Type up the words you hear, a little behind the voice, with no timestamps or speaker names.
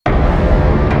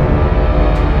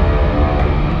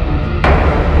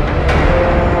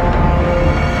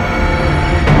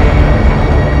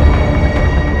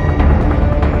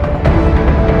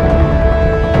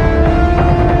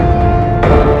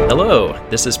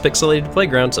This is Pixelated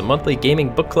Playgrounds, a monthly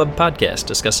gaming book club podcast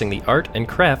discussing the art and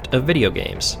craft of video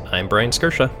games. I'm Brian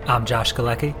Skirsha. I'm Josh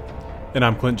Galecki. And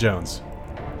I'm Clint Jones.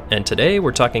 And today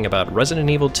we're talking about Resident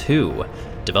Evil 2.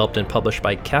 Developed and published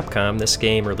by Capcom, this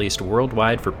game released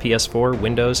worldwide for PS4,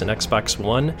 Windows, and Xbox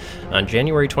One on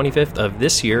January 25th of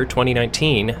this year,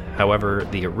 2019. However,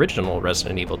 the original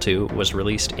Resident Evil 2 was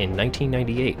released in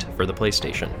 1998 for the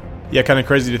PlayStation. Yeah, kind of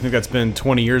crazy to think that's been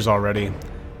 20 years already.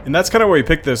 And that's kind of where we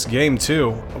picked this game,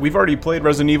 too. We've already played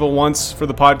Resident Evil once for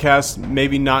the podcast.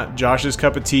 Maybe not Josh's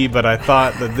cup of tea, but I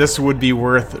thought that this would be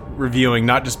worth reviewing,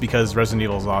 not just because Resident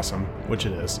Evil is awesome, which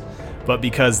it is, but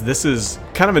because this is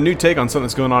kind of a new take on something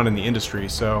that's going on in the industry.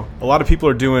 So a lot of people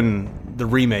are doing the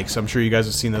remakes. I'm sure you guys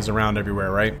have seen those around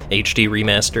everywhere, right? HD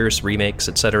remasters, remakes,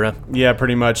 etc. Yeah,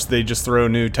 pretty much. They just throw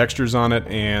new textures on it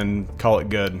and call it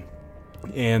good.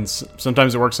 And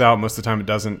sometimes it works out, most of the time it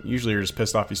doesn't. Usually you're just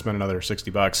pissed off you spent another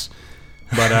 $60.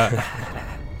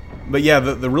 But yeah,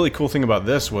 the really cool thing about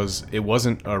this was it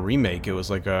wasn't a remake. It was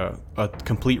like a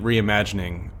complete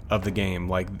reimagining of the game.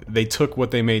 Like, they took what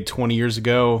they made 20 years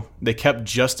ago, they kept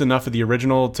just enough of the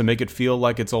original to make it feel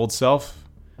like its old self,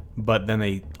 but then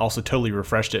they also totally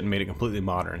refreshed it and made it completely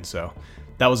modern. So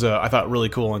that was, I thought, really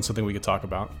cool and something we could talk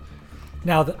about.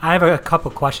 Now, I have a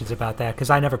couple questions about that, because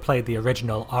I never played the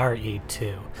original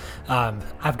RE2.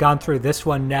 I've gone through this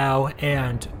one now,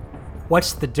 and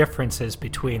what's the differences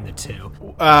between the two?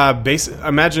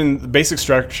 Imagine the basic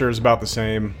structure is about the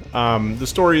same. The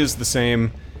story is the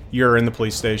same. You're in the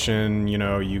police station,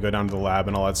 you go down to the lab,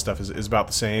 and all that stuff is about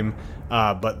the same.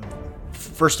 But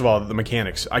first of all, the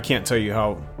mechanics. I can't tell you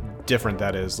how different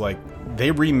that is. Like,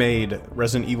 they remade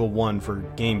Resident Evil 1 for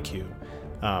GameCube.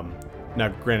 Now,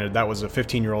 granted, that was a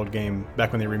 15-year-old game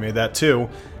back when they remade that too,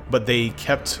 but they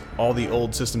kept all the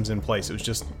old systems in place. It was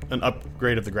just an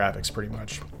upgrade of the graphics, pretty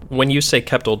much. When you say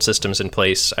kept old systems in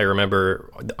place, I remember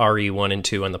RE1 and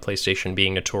 2 on the PlayStation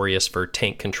being notorious for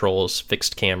tank controls,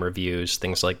 fixed camera views,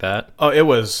 things like that. Oh, it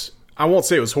was... I won't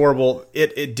say it was horrible.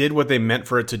 It did what they meant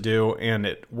for it to do, and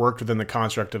it worked within the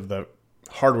construct of the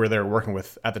hardware they were working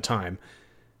with at the time.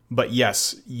 But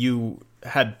yes, you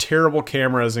had terrible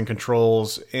cameras and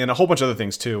controls and a whole bunch of other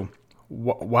things too.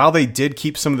 While they did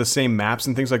keep some of the same maps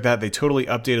and things like that, they totally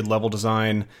updated level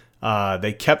design.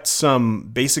 They kept some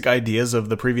basic ideas of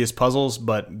the previous puzzles,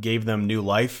 but gave them new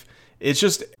life. It's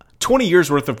just 20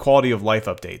 years worth of quality of life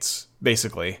updates,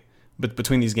 basically,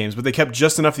 between these games. But they kept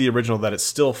just enough of the original that it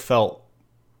still felt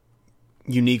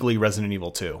uniquely Resident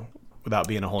Evil 2 without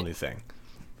being a whole new thing.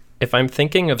 If I'm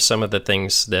thinking of some of the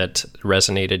things that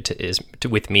resonated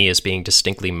with me as being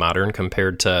distinctly modern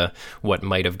compared to what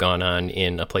might have gone on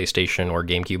in a PlayStation or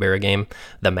GameCube era game,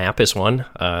 the map is one.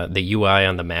 The UI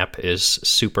on the map is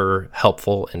super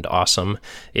helpful and awesome.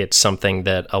 It's something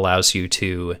that allows you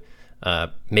to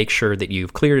make sure that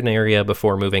you've cleared an area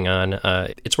before moving on.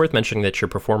 It's worth mentioning that you're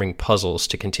performing puzzles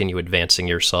to continue advancing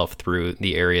yourself through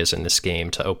the areas in this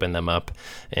game to open them up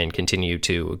and continue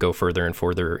to go further and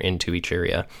further into each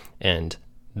area. And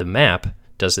the map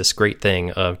does this great thing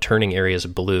of turning areas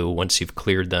blue once you've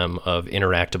cleared them of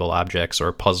interactable objects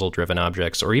or puzzle-driven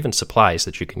objects or even supplies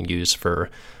that you can use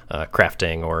for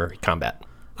crafting or combat.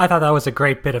 I thought that was a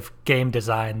great bit of game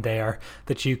design there,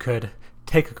 that you could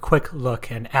take a quick look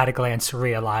and at a glance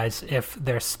realize if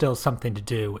there's still something to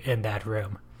do in that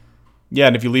room. Yeah,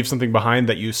 and if you leave something behind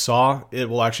that you saw, it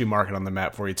will actually mark it on the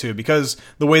map for you too. Because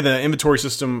the way the inventory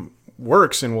system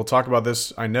works, and we'll talk about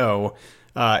this, I know,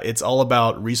 it's all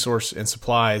about resource and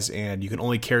supplies, and you can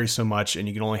only carry so much, and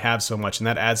you can only have so much, and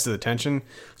that adds to the tension.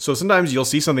 So sometimes you'll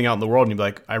see something out in the world, and you'll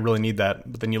be like, I really need that.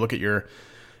 But then you look at your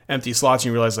empty slots,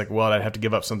 and you realize, like, well, I'd have to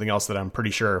give up something else that I'm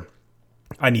pretty sure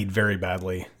I need very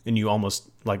badly, and you almost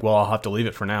like, well, I'll have to leave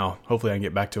it for now. Hopefully I can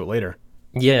get back to it later.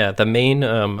 Yeah, the main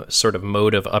sort of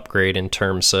mode of upgrade in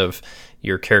terms of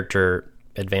your character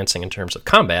advancing in terms of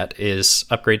combat is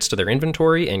upgrades to their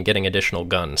inventory and getting additional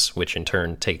guns, which in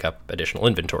turn take up additional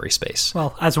inventory space.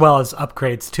 Well, as well as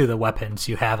upgrades to the weapons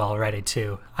you have already,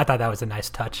 too. I thought that was a nice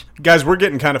touch. Guys, we're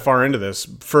getting kind of far into this.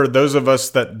 For those of us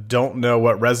that don't know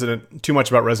too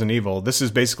much about Resident Evil, this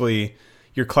is basically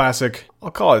your classic, I'll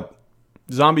call it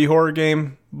zombie horror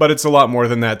game, but it's a lot more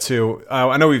than that too.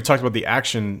 I know we've talked about the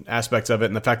action aspects of it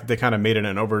and the fact that they kind of made it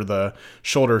an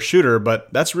over-the-shoulder shooter,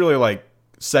 but that's really like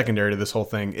secondary to this whole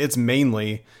thing. It's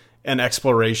mainly an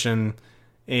exploration,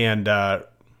 and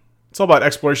it's all about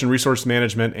exploration, resource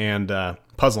management, and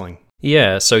puzzling.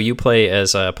 Yeah, so you play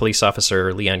as police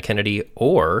officer Leon Kennedy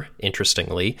or,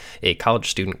 interestingly, a college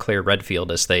student Claire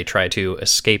Redfield as they try to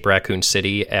escape Raccoon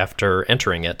City after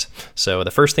entering it. So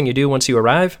the first thing you do once you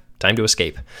arrive, time to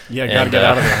escape. Yeah, gotta get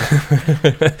out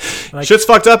of there. Shit's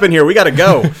fucked up in here. We gotta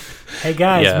go. Hey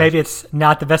guys, maybe it's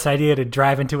not the best idea to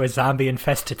drive into a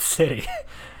zombie-infested city.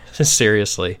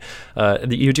 Seriously.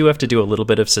 You do have to do a little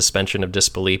bit of suspension of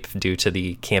disbelief due to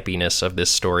the campiness of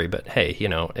this story, but hey,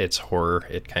 it's horror.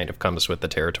 It kind of comes with the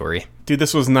territory. Dude,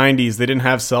 this was 90s. They didn't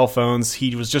have cell phones.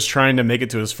 He was just trying to make it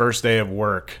to his first day of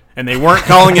work, and they weren't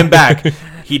calling him back.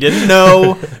 He didn't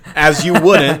know, as you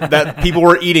wouldn't, that people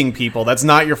were eating people. That's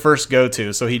not your first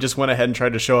go-to, so he just went ahead and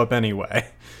tried to show up anyway.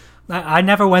 I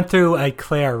never went through a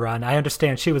Claire run. I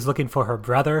understand she was looking for her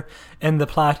brother in the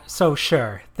plot, so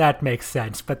sure, that makes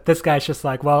sense. But this guy's just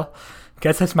like, well,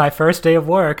 guess it's my first day of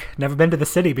work. Never been to the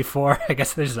city before. I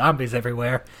guess there's zombies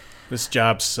everywhere. This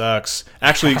job sucks.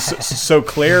 Actually, so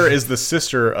Claire is the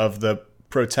sister of the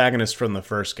protagonist from the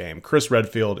first game. Chris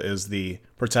Redfield is the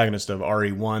protagonist of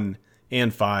RE1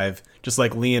 and 5, just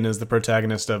like Leon is the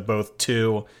protagonist of both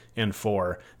 2 and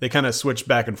 4. They kind of switched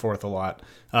back and forth a lot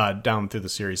down through the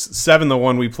series. 7, the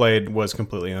one we played, was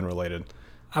completely unrelated.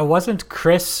 Wasn't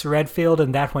Chris Redfield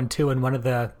in that one too, in one of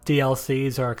the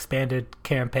DLCs or expanded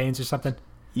campaigns or something?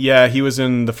 Yeah, he was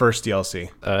in the first DLC.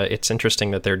 It's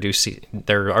interesting that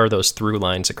there are those through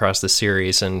lines across the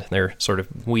series, and they're sort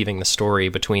of weaving the story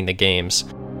between the games.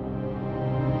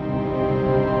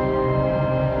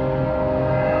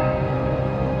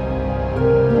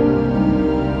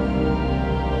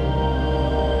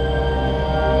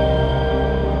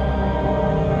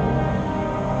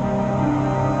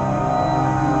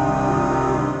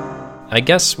 I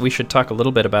guess we should talk a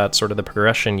little bit about sort of the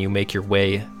progression you make your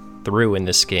way through in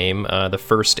this game. The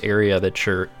first area that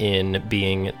you're in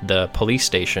being the police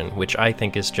station, which I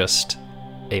think is just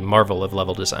a marvel of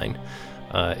level design.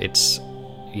 It's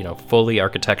fully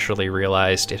architecturally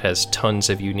realized. It has tons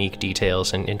of unique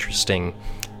details and interesting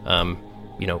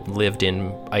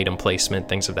lived-in item placement,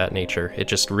 things of that nature. It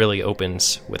just really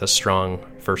opens with a strong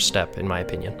first step, in my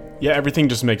opinion. Yeah, everything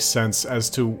just makes sense as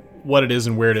to what it is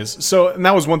and where it is. So, and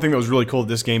that was one thing that was really cool that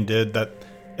this game did that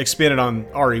expanded on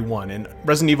RE1. In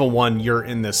Resident Evil 1, you're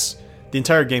in the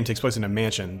entire game takes place in a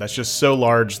mansion that's just so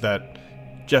large that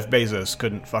Jeff Bezos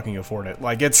couldn't fucking afford it.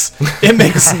 Like, it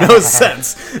makes no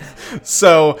sense.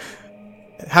 So,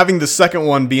 having the second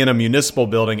one be in a municipal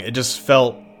building, it just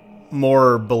felt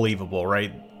more believable,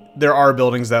 right? There are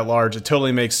buildings that large. It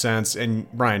totally makes sense.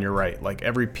 And Brian, you're right. Like,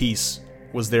 every piece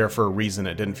was there for a reason.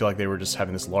 It didn't feel like they were just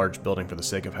having this large building for the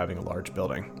sake of having a large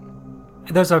building.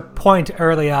 There's a point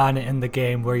early on in the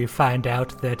game where you find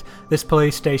out that this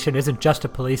police station isn't just a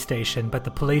police station, but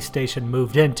the police station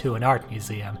moved into an art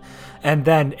museum. And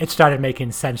then it started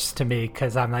making sense to me,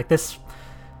 because I'm like, this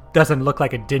doesn't look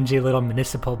like a dingy little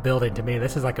municipal building to me.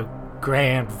 This is like a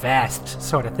grand, vast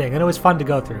sort of thing. And it was fun to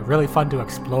go through, really fun to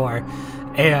explore.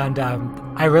 And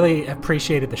I really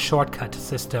appreciated the shortcut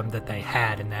system that they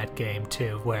had in that game,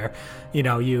 too, where,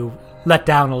 you let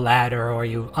down a ladder or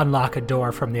you unlock a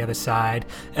door from the other side,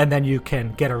 and then you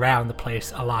can get around the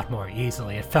place a lot more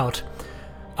easily. It felt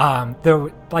there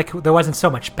wasn't so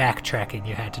much backtracking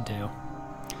you had to do.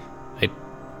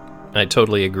 I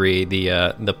totally agree.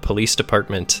 The police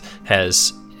department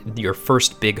has your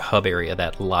first big hub area,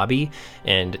 that lobby,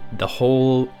 and the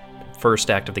whole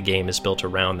first act of the game is built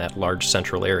around that large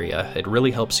central area. It really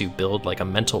helps you build like a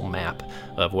mental map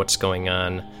of what's going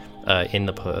on in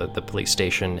the police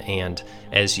station, and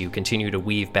as you continue to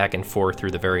weave back and forth through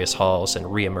the various halls and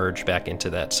reemerge back into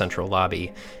that central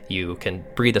lobby, you can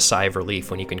breathe a sigh of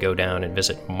relief when you can go down and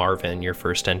visit Marvin, your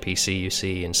first NPC you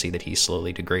see, and see that he's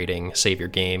slowly degrading, save your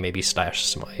game, maybe stash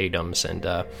some items, and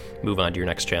move on to your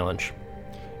next challenge.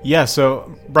 Yeah,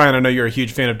 so, Brian, I know you're a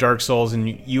huge fan of Dark Souls, and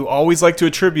you always like to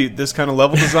attribute this kind of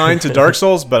level design to Dark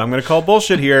Souls, but I'm going to call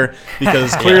bullshit here,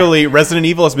 because clearly Resident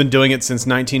Evil has been doing it since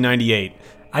 1998.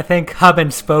 I think hub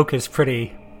and spoke is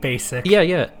pretty basic.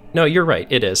 Yeah. No, you're right.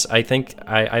 It is. I think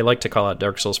I like to call out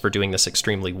Dark Souls for doing this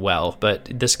extremely well, but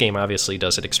this game obviously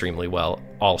does it extremely well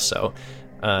also.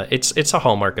 It's a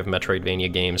hallmark of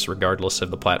Metroidvania games, regardless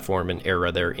of the platform and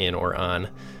era they're in or on.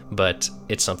 But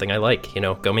it's something I like,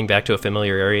 going back to a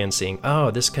familiar area and seeing,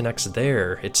 oh, this connects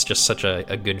there. It's just such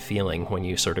a good feeling when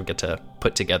you sort of get to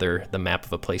put together the map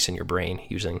of a place in your brain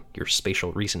using your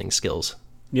spatial reasoning skills.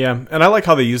 Yeah, and I like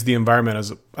how they use the environment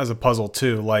as a puzzle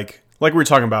too. Like we were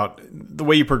talking about, the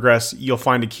way you progress, you'll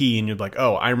find a key and you're like,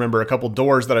 oh, I remember a couple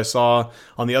doors that I saw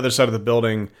on the other side of the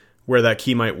building where that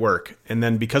key might work. And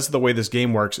then because of the way this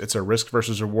game works, it's a risk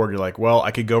versus reward. You're like, well,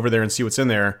 I could go over there and see what's in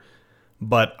there,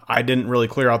 but I didn't really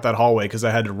clear out that hallway because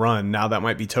I had to run. Now that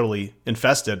might be totally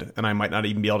infested and I might not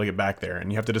even be able to get back there.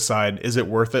 And you have to decide, is it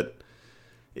worth it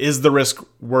is the risk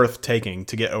worth taking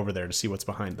to get over there to see what's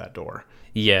behind that door?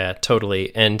 Yeah,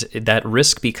 totally. And that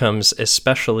risk becomes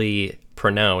especially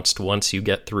pronounced once you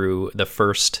get through the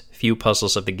first few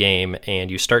puzzles of the game and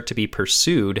you start to be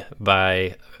pursued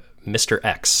by Mr.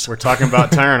 X. We're talking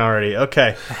about Tyrant already.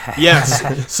 Okay.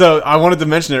 Yes. So I wanted to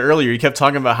mention it earlier. You kept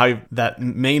talking about how that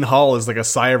main hall is like a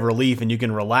sigh of relief and you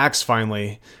can relax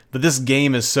finally. But this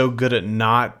game is so good at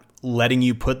not letting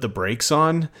you put the brakes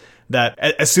on that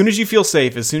as soon as you feel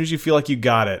safe, as soon as you feel like you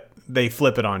got it, they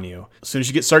flip it on you. As soon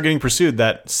as you start getting pursued,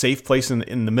 that safe place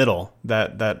in the middle,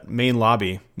 that main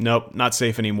lobby, nope, not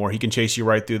safe anymore. He can chase you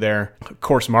right through there. Of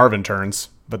course, Marvin turns,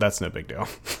 but that's no big deal.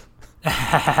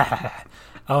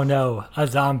 Oh no, a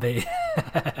zombie.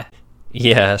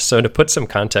 Yeah, so to put some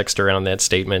context around that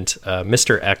statement,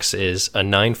 Mr. X is a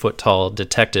 9-foot-tall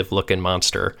detective-looking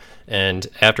monster, and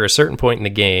after a certain point in the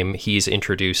game, he's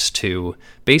introduced to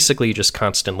basically just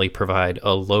constantly provide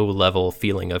a low-level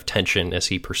feeling of tension as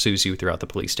he pursues you throughout the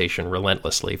police station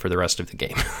relentlessly for the rest of the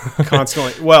game.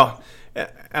 Constantly. Well,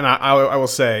 and I will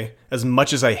say, as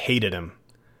much as I hated him,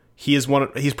 he's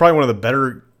probably one of the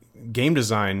better game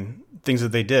design things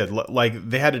that they did. Like,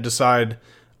 they had to decide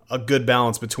a good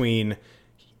balance between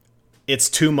it's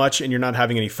too much and you're not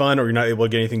having any fun or you're not able to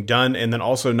get anything done, and then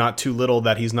also not too little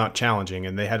that he's not challenging,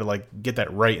 and they had to like get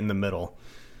that right in the middle.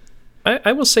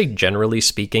 I will say, generally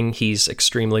speaking, he's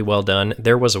extremely well done.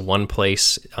 There was one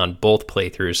place on both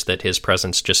playthroughs that his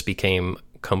presence just became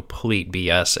complete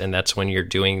BS, and that's when you're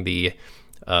doing the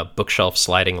bookshelf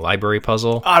sliding library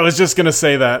puzzle. I was just going to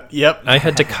say that. Yep. I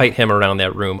had to kite him around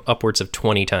that room upwards of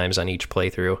 20 times on each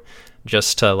playthrough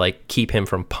just to like keep him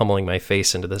from pummeling my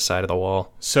face into the side of the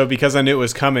wall. So because I knew it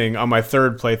was coming on my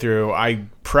third playthrough, I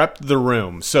prepped the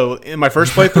room. So in my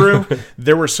first playthrough,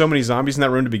 there were so many zombies in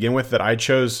that room to begin with that I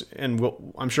chose, and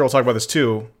I'm sure we'll talk about this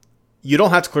too, you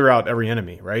don't have to clear out every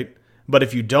enemy, right? But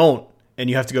if you don't, and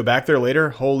you have to go back there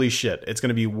later, holy shit, it's going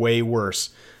to be way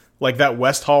worse. Like that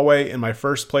west hallway in my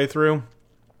first playthrough,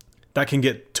 that can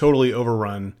get totally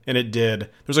overrun, and it did.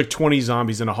 There's like 20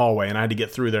 zombies in a hallway, and I had to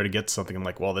get through there to get something. I'm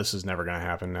like, well, this is never going to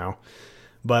happen now.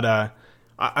 But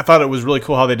I thought it was really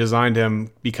cool how they designed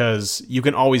him, because you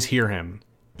can always hear him.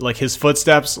 Like his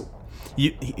footsteps,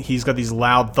 he's got these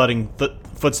loud thudding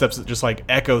footsteps that just like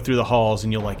echo through the halls,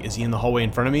 and you're like, is he in the hallway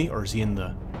in front of me, or is he in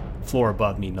the floor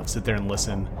above me? And I'll sit there and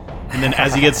listen. And then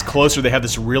as he gets closer, they have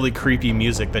this really creepy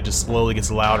music that just slowly gets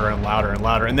louder and louder and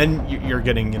louder. And then you're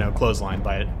getting, clotheslined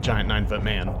by a giant 9-foot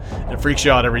man. And it freaks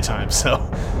you out every time. So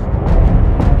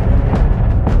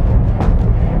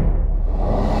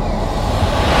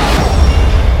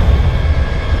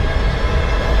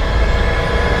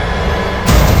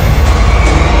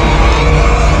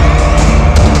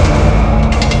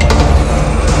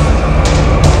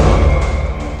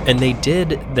And they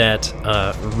did that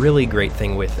really great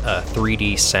thing with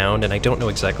 3D sound, and I don't know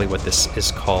exactly what this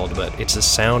is called, but it's a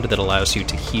sound that allows you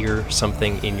to hear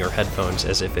something in your headphones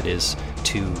as if it is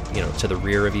to the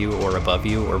rear of you or above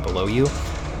you or below you.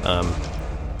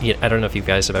 I don't know if you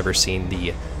guys have ever seen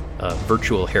the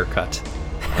virtual haircut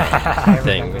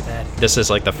thing. This is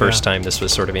like the first time this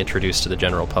was sort of introduced to the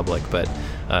general public, but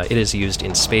it is used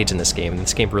in spades in this game, and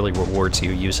this game really rewards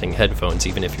you using headphones,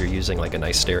 even if you're using like a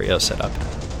nice stereo setup.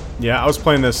 Yeah, I was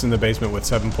playing this in the basement with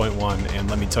 7.1, and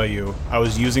let me tell you, I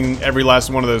was using every last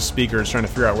one of those speakers trying to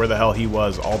figure out where the hell he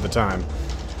was all the time.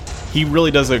 He really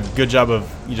does a good job of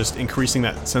just increasing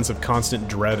that sense of constant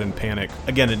dread and panic.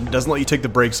 Again, it doesn't let you take the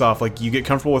brakes off. Like, you get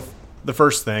comfortable with the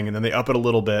first thing, and then they up it a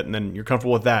little bit, and then you're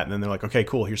comfortable with that, and then they're like, okay,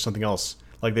 cool, here's something else.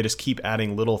 Like, they just keep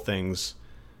adding little things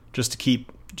just to keep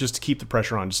the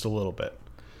pressure on just a little bit.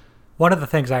 One of the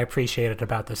things I appreciated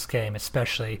about this game,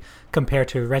 especially compared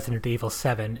to Resident Evil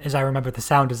 7, is I remember the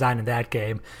sound design in that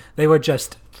game. They would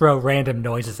just throw random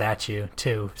noises at you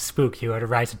to spook you or to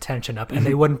rise the tension up, and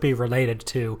they wouldn't be related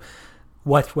to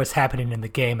what was happening in the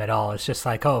game at all. It's just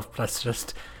like, oh, let's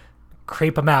just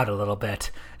creep them out a little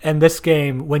bit. And this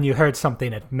game, when you heard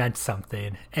something, it meant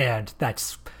something, and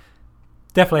that's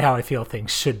definitely how I feel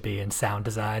things should be in sound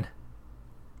design.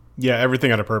 Yeah, everything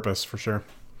had a purpose, for sure.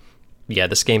 Yeah,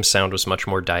 this game's sound was much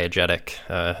more diegetic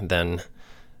than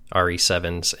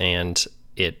RE7's, and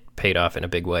it paid off in a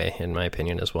big way, in my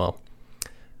opinion, as well.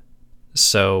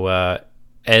 So,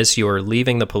 as you're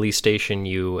leaving the police station,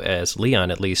 you, as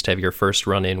Leon at least, have your first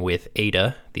run-in with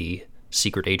Ada, the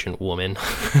secret agent woman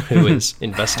who is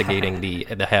investigating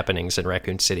the happenings in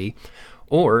Raccoon City.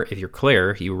 Or, if you're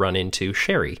Claire, you run into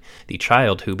Sherry, the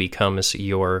child who becomes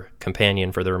your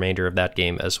companion for the remainder of that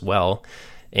game as well.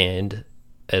 And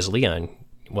as Leon,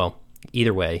 well,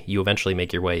 either way, you eventually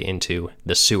make your way into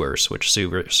the sewers, which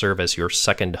serve as your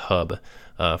second hub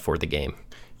for the game.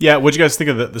 Yeah, what'd you guys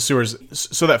think of the sewers?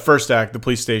 So that first act, the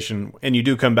police station, and you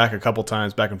do come back a couple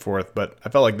times back and forth, but I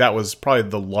felt like that was probably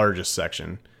the largest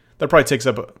section. That probably takes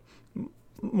up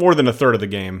more than a third of the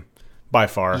game by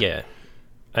far. Yeah.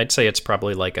 I'd say it's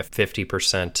probably like a 50%,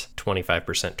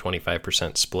 25%,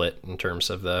 25% split in terms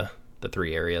of the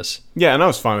three areas. Yeah, and I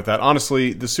was fine with that.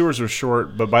 Honestly, the sewers were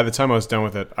short, but by the time I was done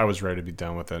with it, I was ready to be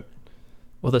done with it.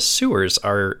 Well, the sewers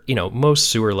are, most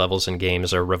sewer levels in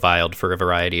games are reviled for a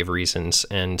variety of reasons,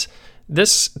 and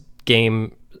this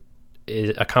game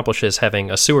accomplishes having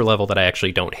a sewer level that I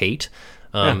actually don't hate.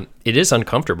 It is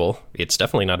uncomfortable. It's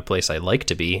definitely not a place I like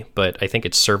to be, but I think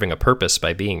it's serving a purpose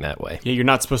by being that way. Yeah, you're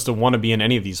not supposed to want to be in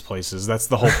any of these places. That's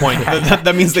the whole point.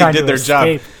 that means they did their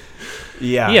job.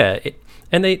 Yeah. Yeah,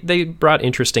 and they brought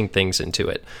interesting things into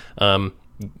it.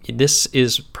 This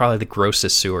is probably the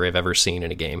grossest sewer I've ever seen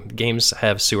in a game. Games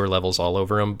have sewer levels all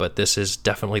over them, but this is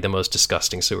definitely the most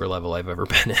disgusting sewer level I've ever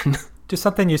been in. Just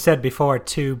something you said before,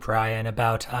 too, Brian,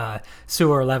 about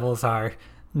sewer levels are,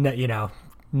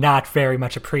 not very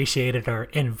much appreciated or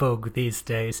in vogue these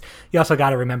days. You also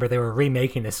got to remember they were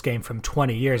remaking this game from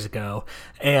 20 years ago,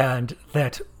 and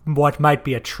that what might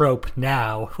be a trope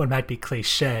now, what might be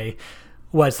cliche,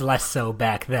 was less so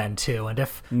back then too. And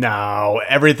no,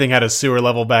 everything had a sewer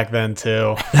level back then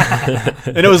too.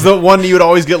 And it was the one you would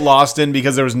always get lost in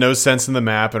because there was no sense in the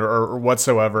map or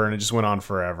whatsoever, and it just went on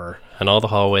forever. And all the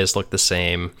hallways looked the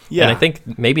same. Yeah. And I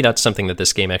think maybe that's something that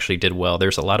this game actually did well.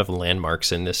 There's a lot of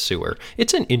landmarks in this sewer.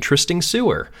 It's an interesting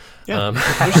sewer. Yeah,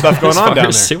 there's stuff going on down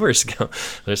there. Sewers go,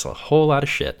 there's a whole lot of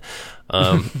shit.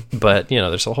 But,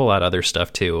 there's a whole lot of other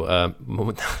stuff, too.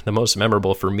 The most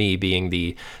memorable for me being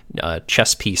the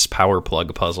chess piece power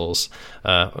plug puzzles.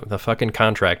 The fucking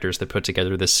contractors that put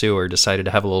together this sewer decided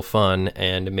to have a little fun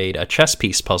and made a chess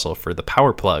piece puzzle for the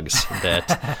power plugs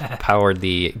that powered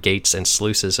the gates and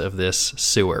sluices of this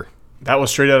sewer. That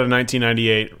was straight out of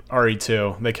 1998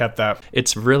 RE2. They kept that.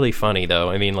 It's really funny,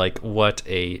 though. I mean, what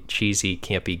a cheesy,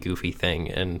 campy, goofy thing.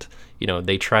 And,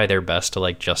 they try their best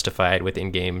to, justify it with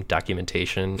in-game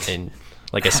documentation. And,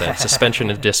 like I said, suspension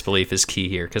of disbelief is key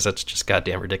here, because that's just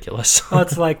goddamn ridiculous. Well,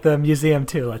 it's like the museum,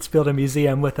 too. Let's build a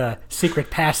museum with a secret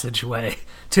passageway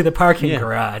to the parking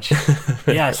garage.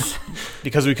 Yes.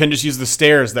 Because we couldn't just use the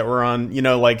stairs that were on,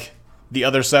 the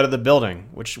other side of the building,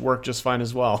 which worked just fine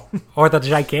as well. Or the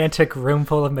gigantic room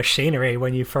full of machinery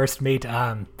when you first meet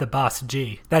the boss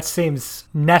G. That seems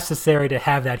necessary to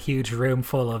have that huge room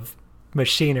full of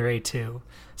machinery to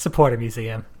support a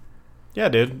museum. Yeah,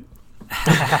 dude.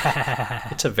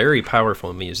 It's a very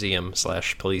powerful museum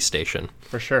 / police station.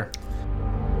 For sure.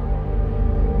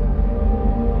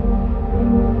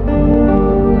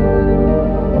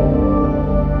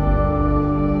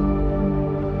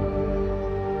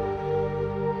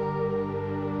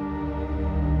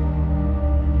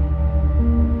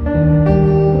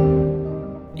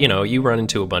 You run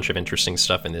into a bunch of interesting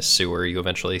stuff in this sewer. You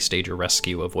eventually stage a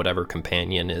rescue of whatever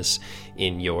companion is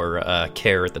in your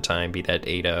care at the time, be that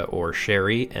Ada or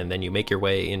Sherry, and then you make your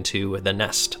way into the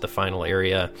nest, the final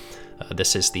area.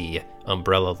 This is the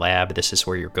Umbrella Lab. This is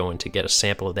where you're going to get a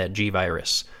sample of that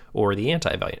G-Virus, or the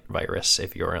antivirus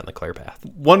if you're on the clear path.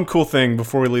 One cool thing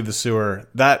before we leave the sewer,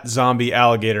 that zombie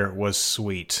alligator was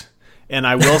sweet. And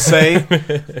I will say,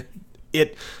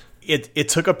 it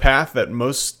took a path that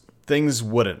most things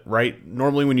wouldn't, right?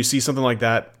 Normally when you see something like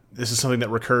that, this is something that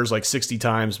recurs 60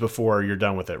 times before you're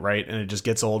done with it, right? And it just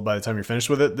gets old by the time you're finished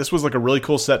with it. This was a really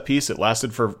cool set piece. It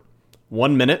lasted for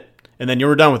 1 minute, and then you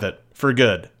were done with it for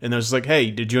good. And it was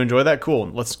hey, did you enjoy that? Cool.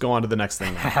 Let's go on to the next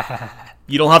thing now.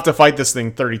 You don't have to fight this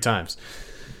thing 30 times.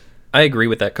 I agree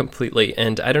with that completely,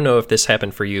 and I don't know if this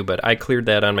happened for you, but I cleared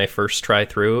that on my first try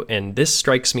through, and this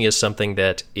strikes me as something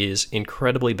that is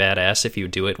incredibly badass if you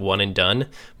do it one and done,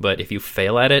 but if you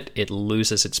fail at it, it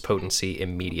loses its potency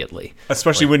immediately.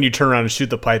 Especially when you turn around and shoot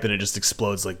the pipe and it just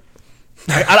explodes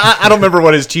I don't remember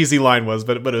what his cheesy line was,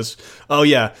 but it was, oh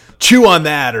yeah, chew on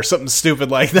that, or something stupid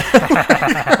like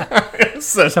that.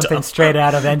 So something dumb. Straight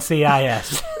out of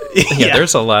NCIS. Yeah,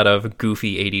 there's a lot of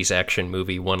goofy 80s action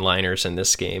movie one-liners in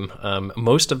this game.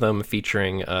 Most of them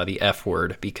featuring the F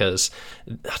word, because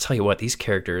I'll tell you what, these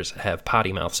characters have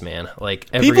potty mouths, man.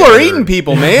 People are eating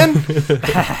people, man.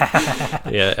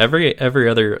 Yeah, every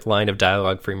other line of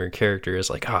dialogue from your character is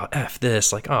oh, F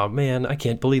this. Oh, man, I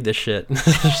can't believe this shit.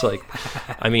 It's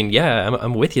I mean, yeah,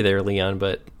 I'm with you there, Leon,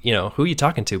 but, who are you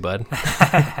talking to, bud?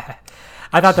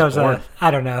 I thought that was I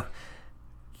don't know.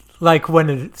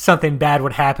 When something bad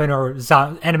would happen or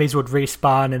enemies would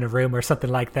respawn in a room or something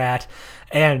like that.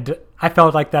 And I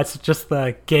felt like that's just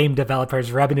the game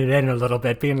developers rubbing it in a little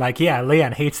bit, being like, yeah,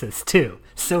 Leon hates this too.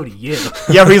 So do you.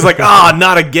 Yeah, he's like,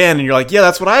 not again. And you're like, yeah,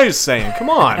 that's what I was saying. Come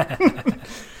on.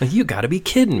 You gotta be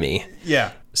kidding me.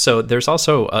 Yeah. So there's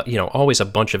also, always a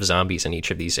bunch of zombies in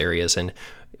each of these areas, and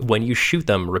when you shoot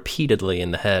them repeatedly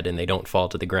in the head and they don't fall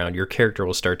to the ground, your character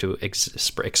will start to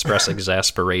express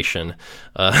exasperation.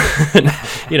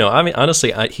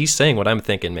 Honestly, he's saying what I'm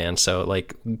thinking, man. So,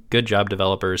 like, good job,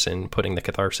 developers, in putting the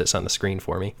catharsis on the screen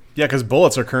for me. Yeah, because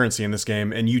bullets are currency in this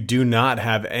game, and you do not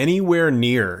have anywhere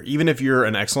near, even if you're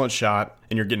an excellent shot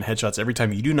and you're getting headshots every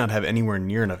time, you do not have anywhere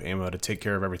near enough ammo to take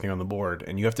care of everything on the board,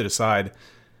 and you have to decide,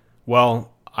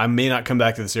 well, I may not come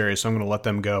back to this area, so I'm going to let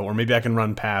them go. Or maybe I can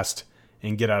run past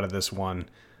and get out of this one.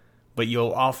 But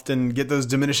you'll often get those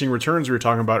diminishing returns we were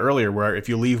talking about earlier, where if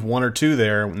you leave 1 or 2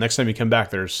 there, next time you come back,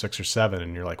 there's 6 or 7,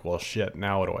 and you're like, well, shit,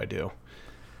 now what do I do?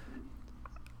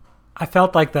 I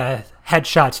felt like the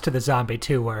headshots to the zombie,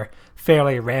 too, were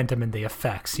fairly random in the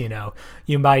effects,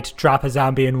 You might drop a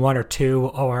zombie in 1 or 2,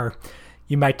 or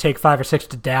you might take 5 or 6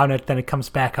 to down it, then it comes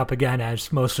back up again,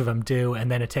 as most of them do,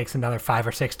 and then it takes another 5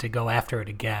 or 6 to go after it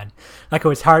again. Like, it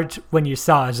was hard when you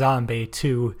saw a zombie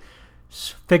to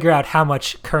figure out how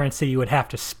much currency you would have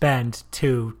to spend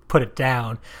to put it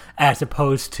down, as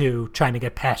opposed to trying to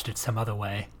get past it some other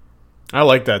way. I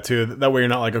like that, too. That way you're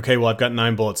not like, okay, well, I've got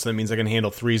 9 bullets, so that means I can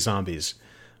handle 3 zombies.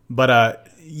 But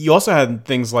you also had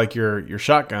things like your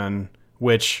shotgun,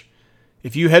 which,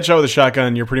 if you headshot with a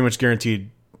shotgun, you're pretty much guaranteed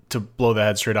to blow the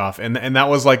head straight off. And that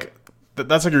was like,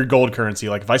 that's like your gold currency.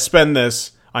 Like, if I spend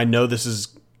this, I know this is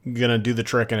going to do the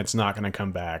trick and it's not going to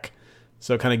come back.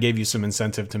 So it kind of gave you some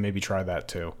incentive to maybe try that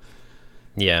too.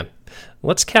 Yeah.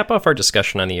 Let's cap off our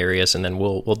discussion on the areas, and then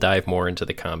we'll dive more into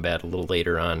the combat a little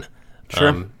later on.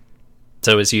 Sure.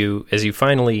 So as you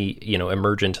finally,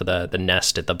 emerge into the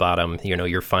nest at the bottom,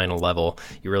 your final level,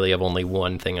 you really have only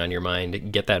one thing on your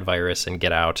mind: get that virus and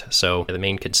get out. So the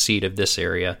main conceit of this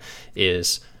area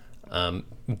is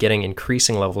getting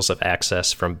increasing levels of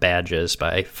access from badges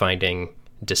by finding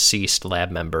deceased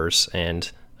lab members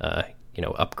and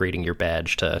upgrading your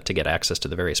badge to get access to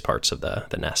the various parts of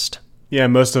the nest. Yeah,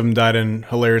 most of them died in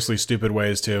hilariously stupid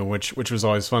ways too, which was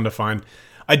always fun to find.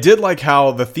 I did like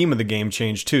how the theme of the game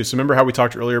changed too. So remember how we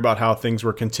talked earlier about how things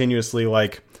were continuously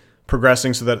like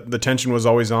progressing so that the tension was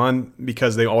always on,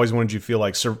 because they always wanted you to feel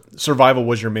like survival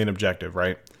was your main objective,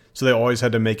 right? So they always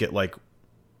had to make it like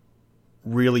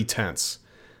really tense.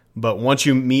 But once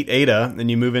you meet Ada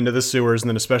and you move into the sewers, and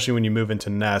then especially when you move into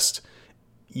Nest,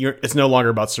 it's no longer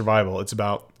about survival. It's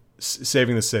about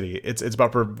saving the city. It's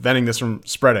about preventing this from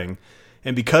spreading.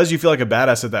 And because you feel like a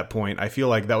badass at that point, I feel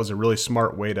like that was a really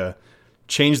smart way to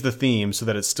change the theme so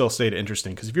that it still stayed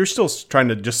interesting. Because if you're still trying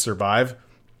to just survive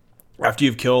after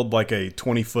you've killed like a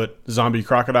 20-foot zombie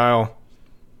crocodile,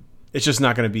 it's just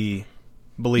not going to be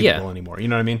believable anymore. You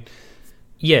know what I mean?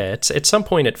 Yeah, at some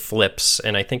point it flips,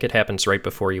 and I think it happens right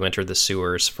before you enter the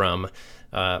sewers from,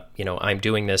 I'm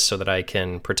doing this so that I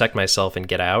can protect myself and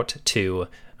get out, to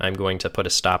I'm going to put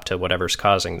a stop to whatever's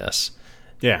causing this.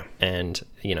 Yeah. And,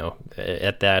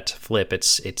 at that flip,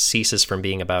 it ceases from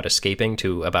being about escaping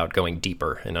to about going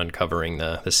deeper and uncovering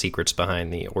the secrets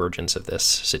behind the origins of this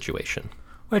situation.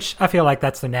 Which I feel like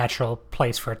that's the natural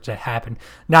place for it to happen.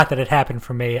 Not that it happened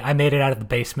for me. I made it out of the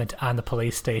basement on the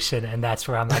police station, and that's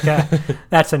where I'm like,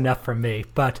 that's enough for me.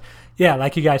 But yeah,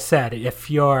 like you guys said,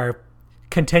 if you're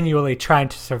continually trying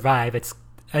to survive, it's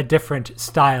a different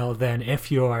style than if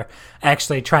you're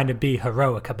actually trying to be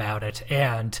heroic about it.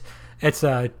 And it's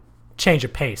a change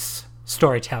of pace,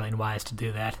 storytelling-wise, to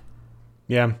do that.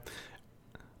 Yeah.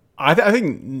 I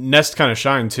think Nest kind of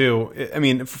shined too. I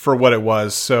mean, for what it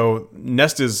was. So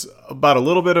Nest is about a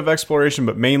little bit of exploration,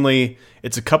 but mainly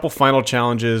it's a couple final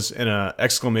challenges and an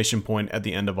exclamation point at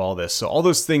the end of all this. So all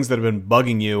those things that have been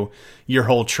bugging you your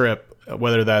whole trip,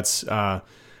 whether that's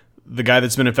the guy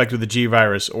that's been infected with the G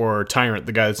virus or Tyrant,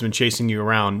 the guy that's been chasing you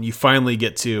around, you finally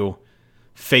get to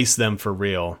face them for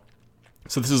real.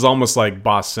 So this is almost like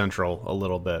Boss Central a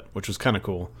little bit, which was kind of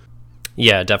cool.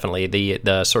 Yeah, definitely.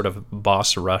 The sort of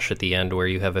boss rush at the end where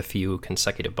you have a few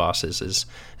consecutive bosses is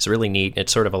really neat. It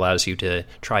sort of allows you to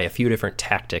try a few different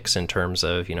tactics in terms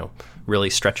of, really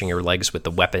stretching your legs with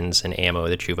the weapons and ammo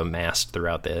that you've amassed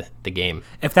throughout the game.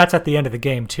 If that's at the end of the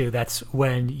game, too, that's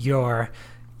when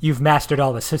you've mastered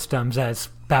all the systems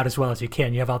about as well as you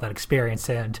can. You have all that experience,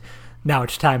 and now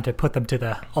it's time to put them to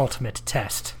the ultimate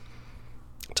test.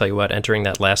 Tell you what, entering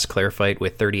that last Claire fight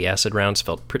with 30 acid rounds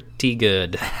felt pretty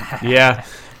good. Yeah,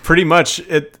 pretty much.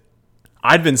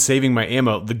 I'd been saving my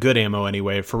ammo, the good ammo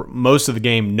anyway, for most of the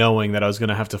game, knowing that I was going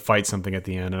to have to fight something at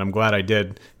the end, and I'm glad I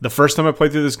did. The first time I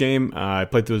played through this game, I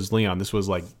played through as Leon. This was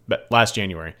like last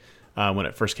January when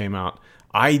it first came out.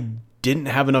 I didn't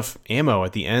have enough ammo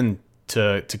at the end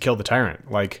to kill the tyrant.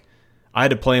 Like, I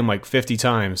had to play him like 50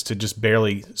 times to just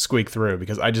barely squeak through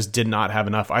because I just did not have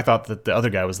enough. I thought that the other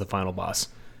guy was the final boss.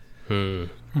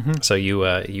 So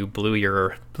you blew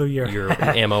your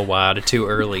ammo wad too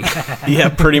early. Yeah,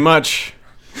 pretty much.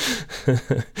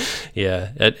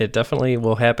 Yeah, it definitely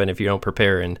will happen if you don't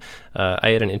prepare. And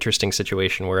I had an interesting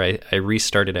situation where I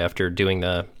restarted after doing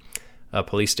the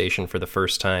police station for the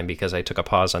first time because I took a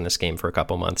pause on this game for a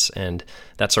couple months, and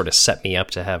that sort of set me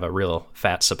up to have a real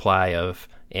fat supply of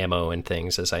ammo and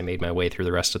things as I made my way through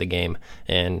the rest of the game.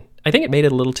 And I think it made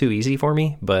it a little too easy for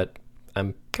me, but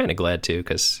I'm kind of glad to,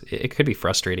 because it could be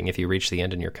frustrating if you reach the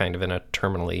end and you're kind of in a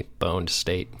terminally boned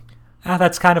state.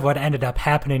 That's kind of what ended up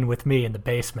happening with me in the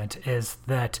basement, is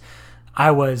that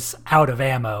I was out of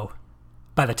ammo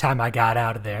by the time I got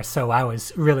out of there, so I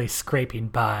was really scraping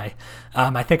by.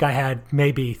 I think I had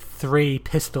maybe 3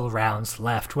 pistol rounds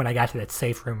left when I got to that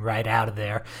safe room right out of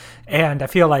there, and I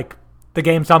feel like the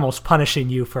game's almost punishing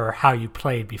you for how you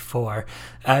played before.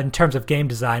 In terms of game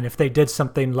design, if they did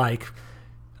something like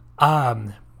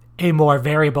a more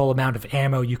variable amount of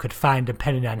ammo you could find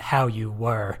depending on how you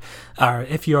were, or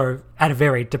if you're at a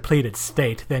very depleted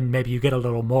state, then maybe you get a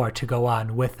little more to go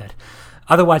on with it.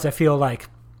 Otherwise, I feel like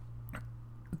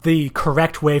the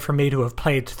correct way for me to have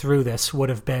played through this would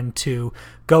have been to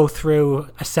go through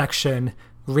a section,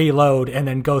 reload, and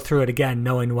then go through it again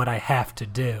knowing what I have to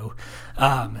do.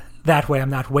 That way I'm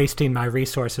not wasting my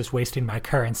resources, wasting my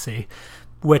currency,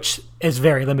 which is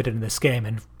very limited in this game,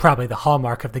 and probably the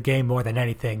hallmark of the game more than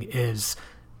anything is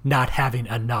not having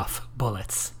enough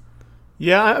bullets.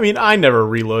 Yeah, I mean, I never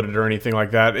reloaded or anything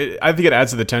like that. I think it adds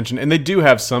to the tension, and they do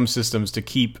have some systems to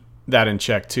keep that in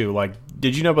check, too. Like,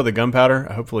 did you know about the gunpowder?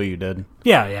 Hopefully you did.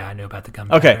 Yeah, I knew about the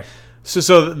gunpowder. Okay,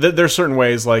 so there's certain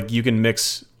ways, like, you can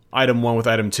mix item 1 with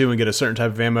item 2 and get a certain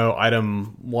type of ammo,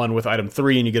 item 1 with item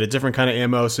 3 and you get a different kind of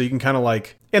ammo, so you can kind of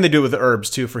like, and they do it with the herbs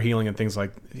too for healing and things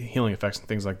like healing effects and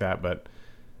things like that. But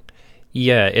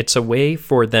yeah, it's a way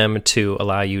for them to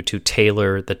allow you to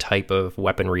tailor the type of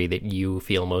weaponry that you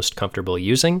feel most comfortable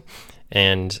using,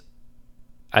 and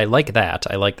I like that.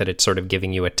 I like that it's sort of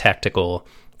giving you a tactical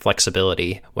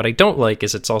flexibility. What I don't like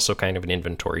is it's also kind of an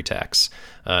inventory tax.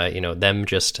 Them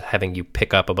just having you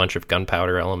pick up a bunch of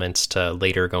gunpowder elements to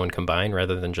later go and combine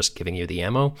rather than just giving you the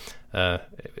ammo.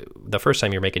 The first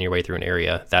time you're making your way through an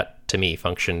area, that to me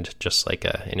functioned just like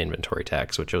an inventory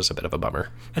tax, which was a bit of a bummer.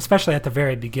 Especially at the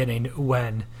very beginning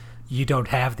when you don't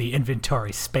have the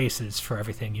inventory spaces for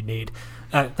everything you need.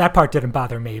 That part didn't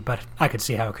bother me, but I could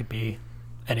see how it could be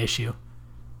an issue.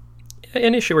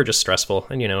 An issue or just stressful.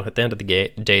 And, at the end of the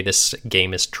day, this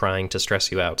game is trying to stress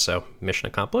you out. So mission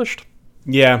accomplished.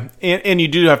 Yeah. And you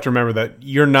do have to remember that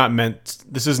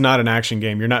this is not an action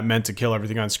game. You're not meant to kill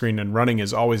everything on screen, and running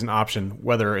is always an option,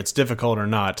 whether it's difficult or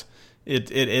not.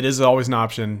 It is always an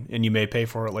option, and you may pay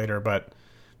for it later, but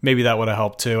maybe that would have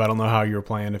helped too. I don't know how you were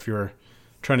playing, if you were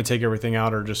trying to take everything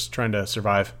out or just trying to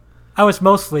survive. I was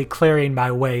mostly clearing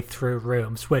my way through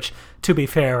rooms, which, to be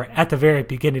fair, at the very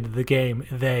beginning of the game,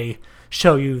 they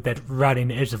show you that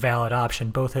running is a valid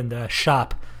option, both in the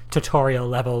shop tutorial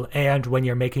level and when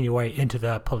you're making your way into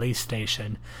the police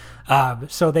station.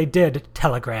 So they did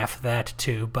telegraph that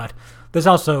too, but there's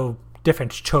also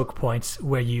different choke points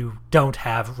where you don't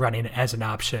have running as an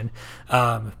option.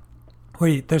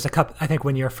 There's a couple. I think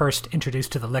when you're first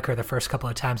introduced to the liquor, the first couple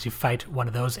of times you fight one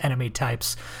of those enemy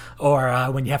types, or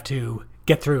when you have to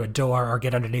get through a door or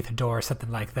get underneath a door or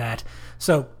something like that.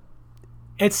 So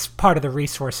it's part of the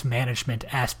resource management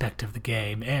aspect of the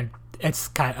game, and it's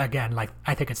kind of, again, like,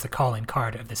 I think it's the calling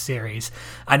card of the series.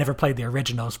 I never played the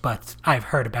originals, but I've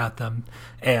heard about them,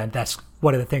 and that's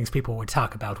one of the things people would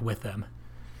talk about with them.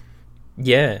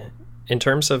 Yeah, in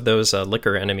terms of those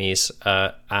liquor enemies,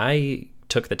 I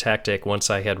took the tactic, once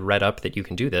I had read up that you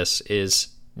can do this, is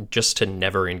just to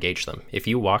never engage them. If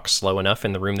you walk slow enough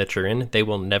in the room that you're in, they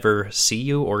will never see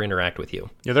you or interact with you.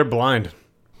 Yeah, they're blind.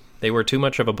 They were too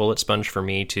much of a bullet sponge for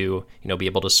me to, be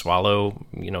able to swallow,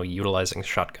 utilizing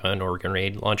shotgun or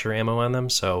grenade launcher ammo on them.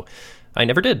 So I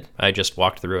never did. I just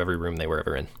walked through every room they were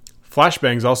ever in.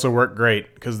 Flashbangs also work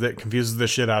great because it confuses the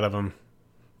shit out of them.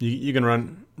 You can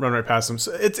run right past them.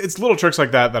 So it's little tricks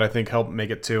like that I think help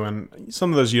make it too. And some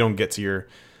of those you don't get to your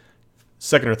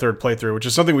second or third playthrough, which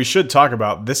is something we should talk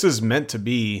about. This is meant to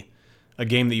be a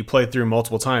game that you play through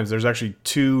multiple times. There's actually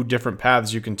 2 different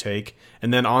paths you can take.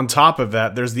 And then on top of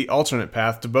that, there's the alternate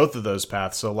path to both of those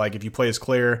paths. So like if you play as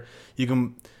Claire, you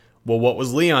can well, what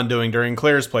was Leon doing during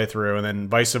Claire's playthrough, and then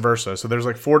vice versa. So there's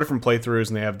like 4 different playthroughs,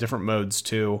 and they have different modes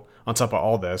too on top of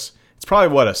all this. It's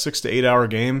probably, what, a 6 to 8 hour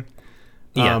game?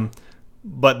 Yeah.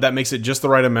 But that makes it just the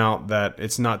right amount that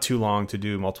it's not too long to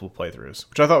do multiple playthroughs,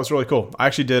 which I thought was really cool. I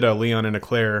actually did a Leon and a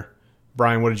Claire.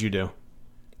 Brian, what did you do?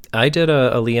 I did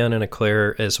a Leon and a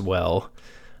Claire as well.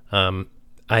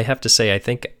 I have to say, I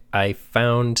think I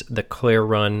found the Claire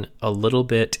run a little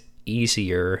bit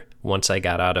easier once I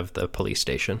got out of the police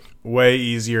station. Way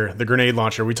easier. The grenade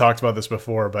launcher, we talked about this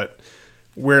before, but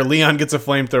where Leon gets a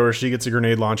flamethrower, she gets a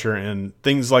grenade launcher, and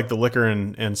things like the liquor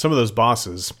and some of those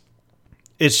bosses,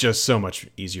 it's just so much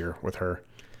easier with her.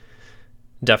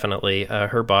 Definitely.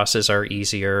 Her bosses are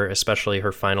easier, especially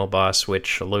her final boss,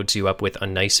 which loads you up with a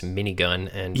nice minigun,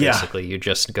 and basically you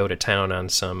just go to town on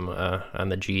some on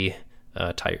the G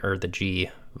the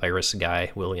G virus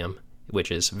guy, William,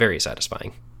 which is very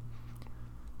satisfying.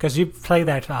 Because you play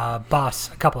that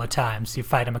boss a couple of times. You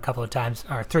fight him a couple of times,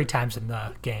 or 3 times in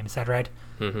the game. Is that right?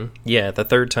 Mm-hmm. Yeah, the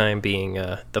third time being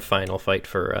the final fight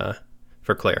for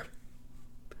Claire.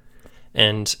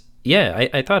 And yeah,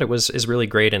 I thought it is really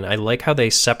great, and I like how they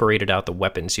separated out the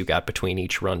weapons you got between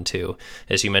each run too.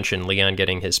 As you mentioned, Leon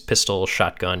getting his pistol,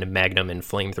 shotgun, magnum, and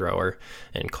flamethrower,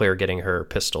 and Claire getting her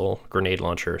pistol, grenade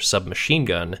launcher, submachine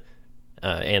gun,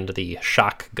 and the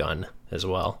shock gun as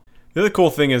well. The other cool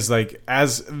thing is, like,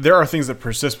 as there are things that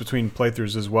persist between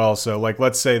playthroughs as well. So, like,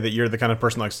 let's say that you're the kind of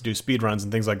person who likes to do speed runs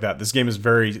and things like that. This game is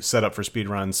very set up for speed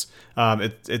runs.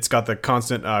 It's got the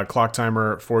constant clock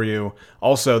timer for you.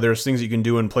 Also, there's things you can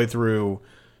do in playthrough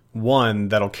 1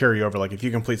 that'll carry over. Like, if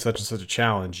you complete such and such a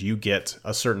challenge, you get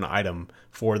a certain item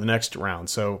for the next round.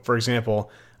 So, for example,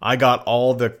 I got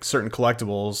all the certain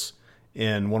collectibles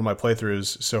in one of my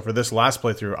playthroughs. So, for this last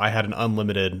playthrough, I had an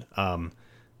unlimited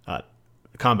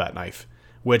combat knife,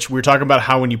 which we were talking about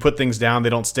how when you put things down, they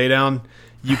don't stay down.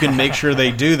 You can make sure they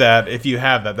do that if you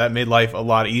have that. That made life a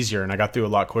lot easier, and I got through a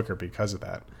lot quicker because of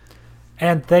that.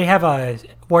 And they have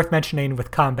worth mentioning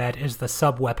with combat is the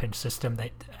sub-weapon system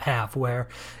they have, where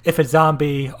if a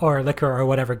zombie or a liquor or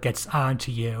whatever gets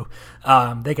onto you,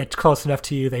 they get close enough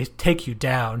to you, they take you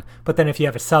down. But then if you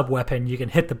have a sub-weapon, you can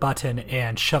hit the button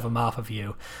and shove them off of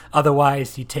you.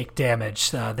 Otherwise, you take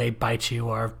damage. They bite you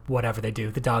or whatever they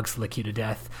do. The dogs lick you to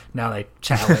death. Now they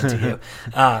chow into you.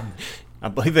 I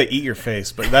believe they eat your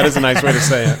face, but that is a nice way to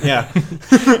say it.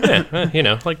 Yeah.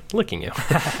 Yeah, like licking you.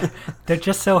 They're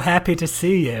just so happy to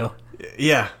see you.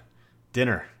 Yeah.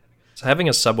 Dinner. So having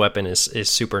a sub-weapon is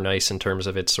super nice in terms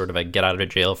of it's sort of a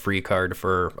get-out-of-jail-free card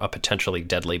for a potentially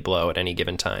deadly blow at any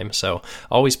given time. So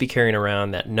always be carrying around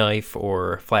that knife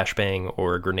or flashbang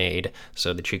or grenade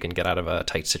so that you can get out of a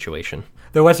tight situation.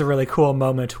 There was a really cool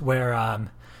moment where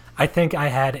I think I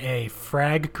had a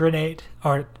frag grenade,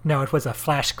 or no, it was a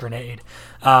flash grenade.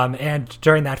 And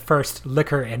during that first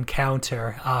liquor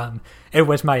encounter, it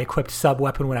was my equipped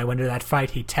sub-weapon when I went into that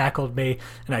fight. He tackled me,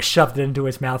 and I shoved it into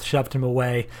his mouth, shoved him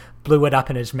away, blew it up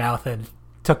in his mouth, and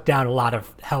took down a lot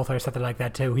of health or something like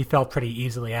that, too. He fell pretty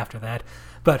easily after that.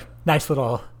 But nice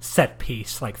little set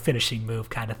piece, like finishing move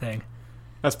kind of thing.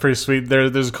 That's pretty sweet.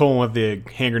 There's a cool one with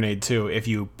the hand grenade, too. If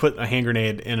you put a hand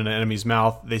grenade in an enemy's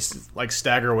mouth, they like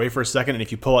stagger away for a second, and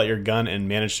if you pull out your gun and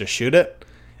manage to shoot it,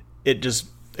 it just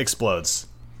explodes.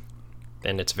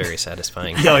 And it's very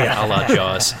satisfying. Oh, yeah. A la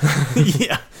Jaws.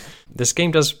 Yeah. This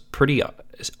game does pretty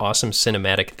awesome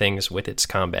cinematic things with its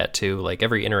combat, too. Like,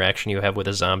 every interaction you have with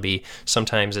a zombie,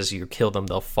 sometimes as you kill them,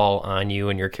 they'll fall on you,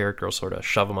 and your character will sort of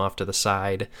shove them off to the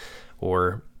side,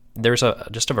 or there's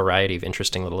just a variety of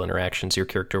interesting little interactions your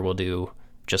character will do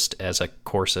just as a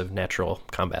course of natural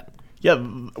combat. Yeah,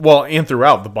 well, and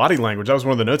throughout, the body language, that was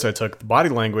one of the notes I took. The body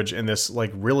language in this,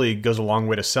 like, really goes a long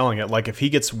way to selling it. Like, if he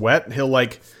gets wet, he'll,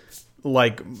 like,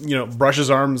 brush his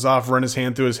arms off, run his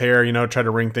hand through his hair, try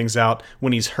to wring things out.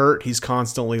 When he's hurt, he's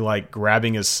constantly, like,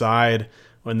 grabbing his side.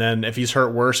 And then if he's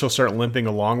hurt worse, he'll start limping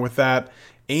along with that.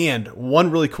 And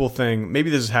one really cool thing, maybe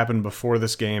this has happened before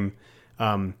this game,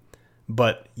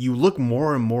 but you look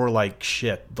more and more like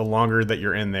shit the longer that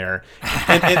you're in there.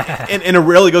 And it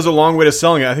really goes a long way to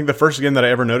selling it. I think the first game that I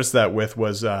ever noticed that with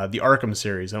was the Arkham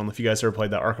series. I don't know if you guys ever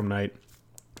played that Arkham Knight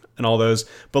and all those.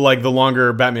 But, like, the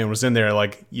longer Batman was in there,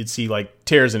 like, you'd see, like,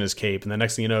 tears in his cape. And the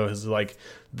next thing you know is, like,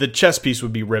 the chest piece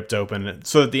would be ripped open.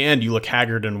 So at the end, you look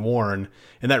haggard and worn.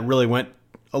 And that really went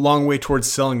a long way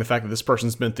towards selling the fact that this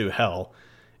person's been through hell.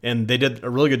 And they did a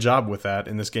really good job with that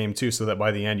in this game, too, so that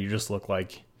by the end, you just look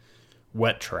like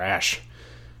wet trash.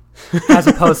 As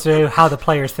opposed to how the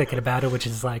player's thinking about it, which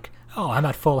is like, oh, I'm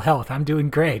at full health, I'm doing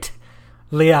great.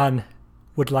 Leon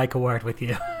would like a word with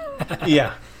you.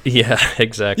 Yeah. Yeah,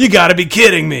 exactly. You gotta be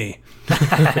kidding me.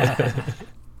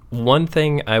 One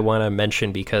thing I want to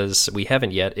mention, because we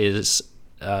haven't yet, is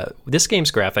this game's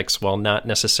graphics, while not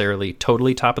necessarily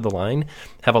totally top of the line,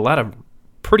 have a lot of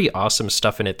pretty awesome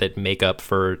stuff in it that make up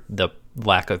for the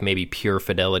lack of maybe pure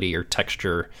fidelity or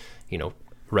texture,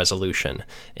 resolution.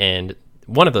 And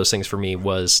one of those things for me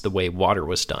was the way water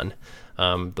was done.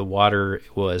 The water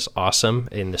was awesome.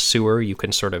 In the sewer, you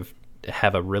can sort of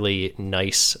have a really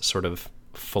nice sort of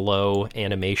flow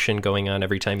animation going on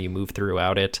every time you move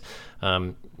throughout it.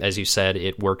 As you said,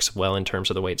 it works well in terms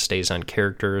of the way it stays on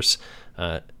characters.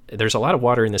 There's a lot of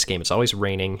water in this game. It's always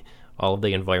raining. All of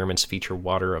the environments feature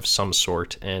water of some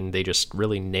sort, and they just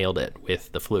really nailed it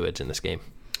with the fluids in this game.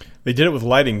 They did it with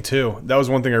lighting, too. That was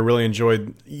one thing I really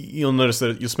enjoyed. You'll notice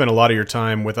that you'll spend a lot of your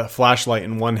time with a flashlight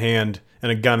in one hand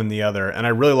and a gun in the other, and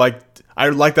I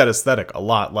liked that aesthetic a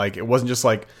lot. Like, it wasn't just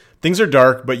like, things are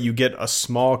dark, but you get a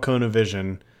small cone of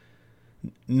vision,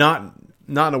 not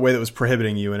in a way that was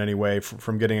prohibiting you in any way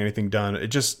from getting anything done. It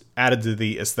just added to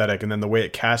the aesthetic, and then the way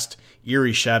it cast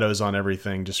eerie shadows on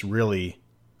everything just really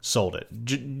sold it.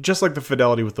 Just like the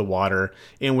fidelity with the water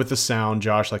and with the sound,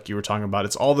 Josh, like you were talking about.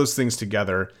 It's all those things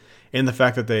together, and the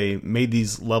fact that they made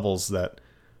these levels that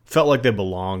felt like they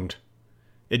belonged.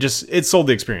 It sold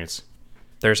the experience.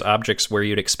 There's objects where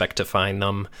you'd expect to find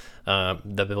them.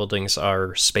 The buildings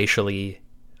are spatially,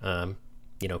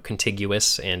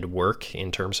 contiguous and work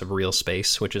in terms of real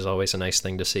space, which is always a nice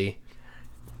thing to see.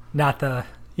 Not the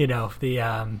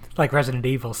like Resident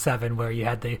Evil 7, where you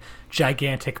had the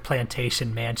gigantic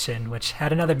plantation mansion, which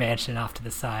had another mansion off to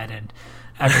the side and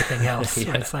everything else.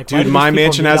 Yeah. It's like, dude, my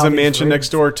mansion has a mansion next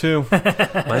door too.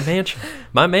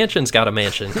 My mansion's got a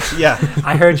mansion. Yeah.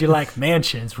 I heard you like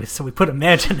mansions, so we put a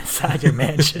mansion inside your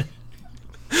mansion.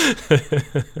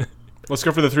 Let's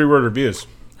go for the 3-word reviews.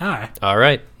 All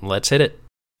right, let's hit it.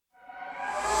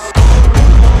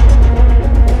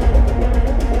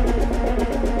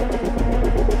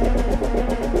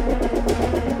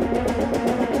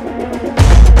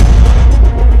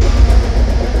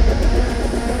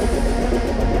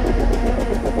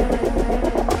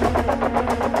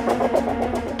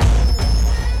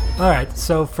 All right,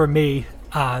 so for me,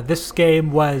 this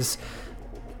game was,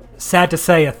 sad to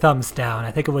say, a thumbs down.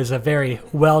 I think it was a very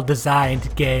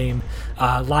well-designed game,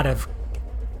 a lot of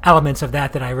elements of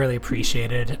that I really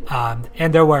appreciated,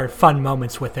 and there were fun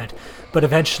moments with it, but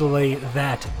eventually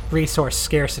that resource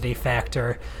scarcity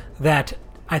factor that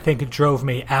I think drove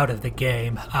me out of the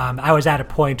game. I was at a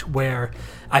point where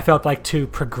I felt like to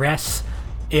progress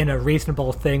in a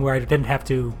reasonable thing where I didn't have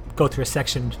to go through a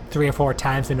section 3 or 4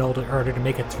 times in order to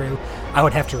make it through, I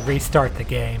would have to restart the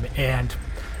game, and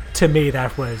to me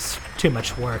that was too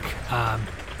much work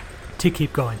to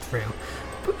keep going through.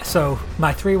 So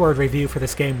my 3-word review for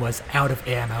this game was out of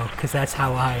ammo, because that's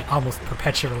how I almost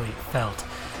perpetually felt.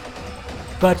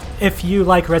 But if you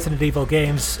like Resident Evil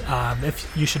games,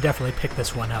 you should definitely pick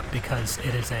this one up, because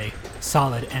it is a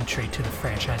solid entry to the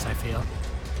franchise, I feel.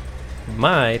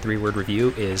 My 3-word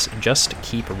review is just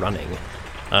keep running.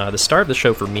 The star of the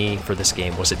show for me for this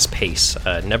game was its pace.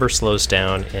 It never slows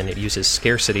down, and it uses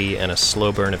scarcity and a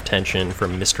slow burn of tension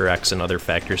from Mr. X and other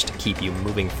factors to keep you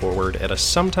moving forward at a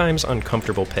sometimes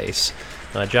uncomfortable pace.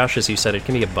 Josh, as you said, it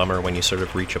can be a bummer when you sort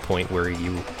of reach a point where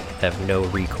you have no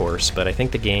recourse, but I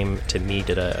think the game, to me,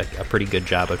 did a pretty good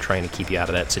job of trying to keep you out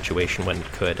of that situation when it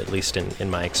could, at least in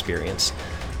my experience.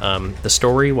 The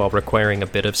story, while requiring a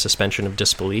bit of suspension of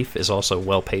disbelief, is also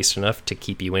well-paced enough to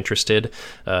keep you interested,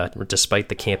 despite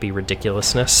the campy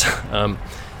ridiculousness. And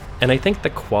I think the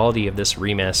quality of this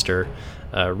remaster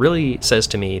really says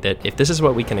to me that if this is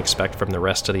what we can expect from the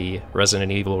rest of the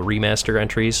Resident Evil remaster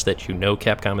entries that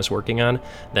Capcom is working on,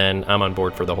 then I'm on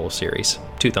board for the whole series.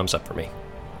 2 thumbs up for me.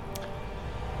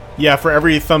 Yeah, for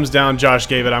every thumbs down Josh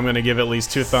gave it, I'm going to give at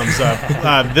least 2 thumbs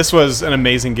up. This was an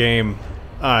amazing game.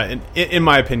 In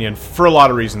my opinion, for a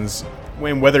lot of reasons.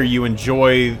 Whether you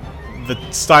enjoy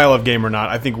the style of game or not,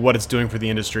 I think what it's doing for the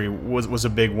industry was a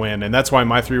big win, and that's why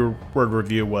my 3-word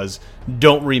review was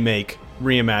don't remake,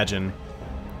 reimagine.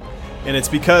 And it's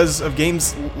because of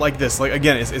games like this. Like,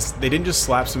 again, they didn't just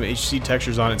slap some HC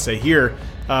textures on it and say, here,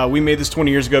 we made this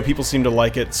 20 years ago, people seem to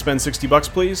like it, spend $60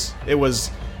 please. It was,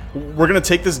 we're going to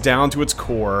take this down to its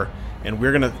core, and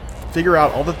we're going to figure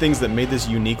out all the things that made this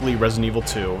uniquely Resident Evil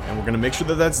 2, and we're going to make sure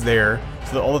that that's there,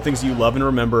 so that all the things you love and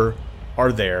remember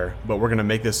are there, but we're going to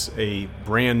make this a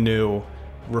brand new,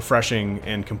 refreshing,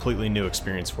 and completely new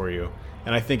experience for you.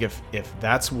 And I think if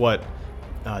that's what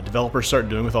developers start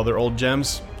doing with all their old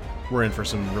gems, we're in for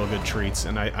some real good treats.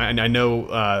 And I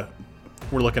know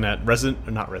we're looking at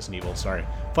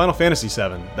Final Fantasy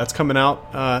VII. That's coming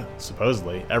out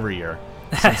supposedly every year.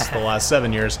 since the last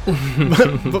 7 years.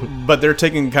 But they're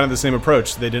taking kind of the same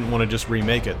approach. They didn't want to just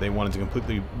remake it. They wanted to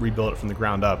completely rebuild it from the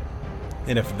ground up.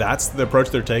 And if that's the approach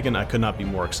they're taking, I could not be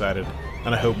more excited.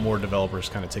 And I hope more developers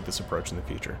kind of take this approach in the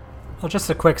future. Well, just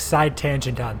a quick side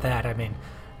tangent on that. I mean,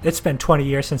 it's been 20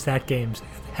 years since that game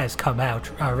has come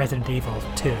out, Resident Evil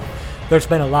 2. There's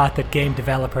been a lot that game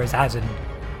developers as a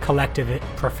collective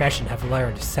profession have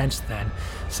learned since then.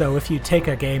 So if you take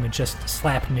a game and just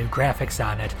slap new graphics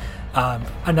on it,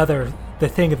 the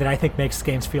thing that I think makes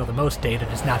games feel the most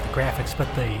dated is not the graphics,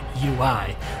 but the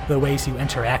UI, the ways you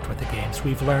interact with the games.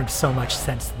 We've learned so much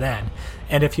since then.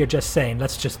 And if you're just saying,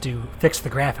 let's just fix the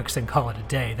graphics and call it a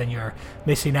day, then you're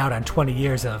missing out on 20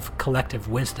 years of collective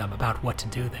wisdom about what to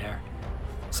do there.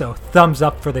 So thumbs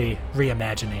up for the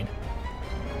reimagining.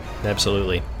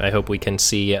 Absolutely. I hope we can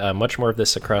see much more of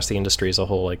this across the industry as a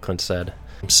whole, like Clint said.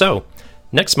 So,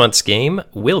 next month's game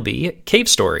will be Cave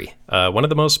Story, one of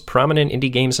the most prominent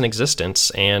indie games in existence,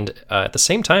 and at the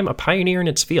same time, a pioneer in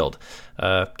its field.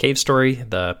 Cave Story,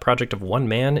 the project of one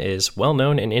man, is well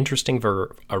known and interesting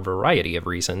for a variety of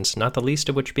reasons, not the least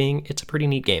of which being it's a pretty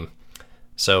neat game.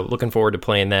 So, looking forward to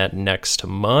playing that next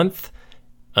month.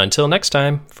 Until next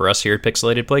time, for us here at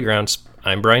Pixelated Playgrounds,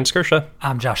 I'm Brian Skirsha.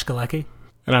 I'm Josh Galecki.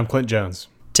 And I'm Clint Jones.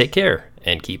 Take care,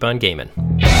 and keep on gaming.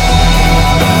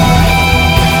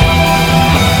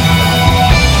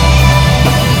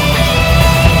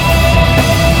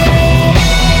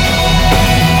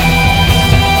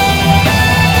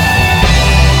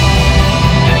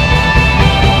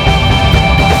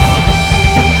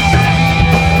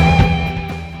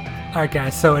 Alright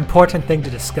guys, so important thing to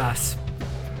discuss.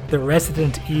 The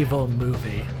Resident Evil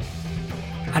movie.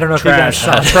 I don't know if you guys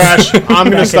saw it. Trash. I'm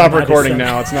going to stop recording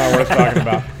now. It's not worth talking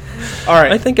about. All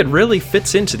right. I think it really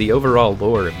fits into the overall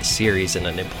lore of the series in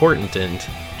an important and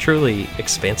truly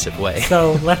expansive way.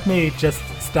 So let me just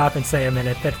stop and say a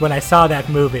minute that when I saw that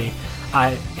movie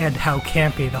and how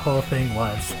campy the whole thing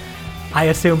was, I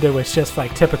assumed it was just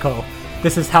like typical,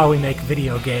 this is how we make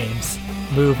video games,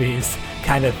 movies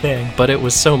kind of thing. But it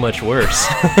was so much worse.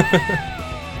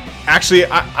 Actually,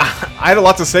 I had a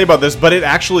lot to say about this, but it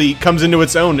actually comes into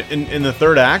its own in the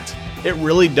third act. It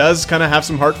really does kind of have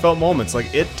some heartfelt moments.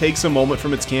 Like, it takes a moment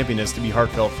from its campiness to be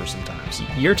heartfelt for some times.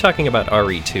 You're talking about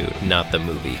RE2, not the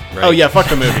movie, right? Oh, yeah, fuck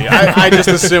the movie. I just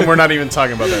assume we're not even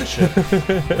talking about that shit.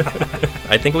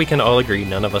 I think we can all agree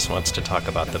none of us wants to talk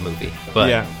about the movie, but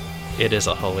yeah. It is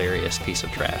a hilarious piece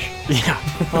of trash. Yeah.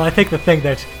 Well, I think the thing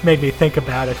that made me think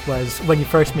about it was when you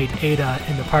first meet Ada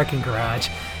in the parking garage,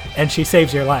 and she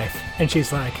saves your life, and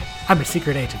she's like, I'm a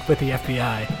secret agent with the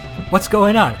FBI. What's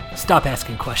going on? Stop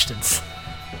asking questions.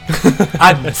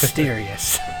 I'm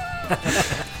mysterious.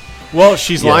 Well,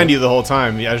 she's lying to you the whole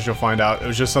time, as you'll find out. It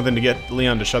was just something to get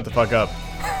Leon to shut the fuck up.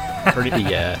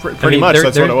 Pretty much,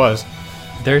 that's what it was.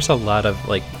 There's a lot of,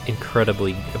 like,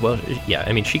 incredibly... Well, yeah,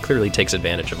 I mean, she clearly takes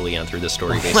advantage of Leon through the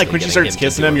story, basically. Like, when she starts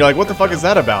kissing him, you're like, what the fuck is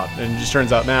that about? And it just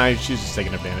turns out, nah, she's just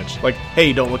taking advantage. Like,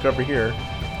 hey, don't look over here.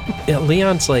 Yeah,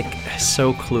 Leon's, like,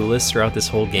 so clueless throughout this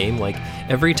whole game. Like,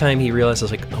 every time he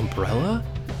realizes, like, Umbrella?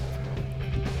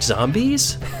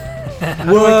 Zombies?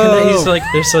 Whoa! He's like,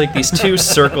 there's like these two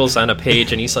circles on a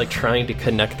page, and he's like trying to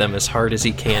connect them as hard as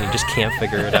he can. He just can't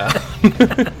figure it out.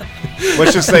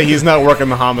 Let's just say he's not working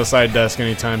the homicide desk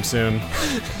anytime soon.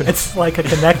 It's like a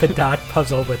connected dot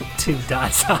puzzle with two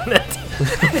dots on it.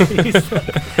 He's like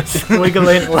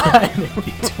squiggling line in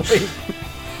between.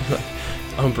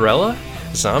 Umbrella?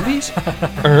 Zombies?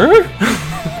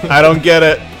 I don't get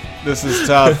it. This is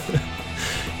tough.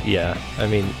 Yeah, I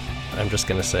mean, I'm just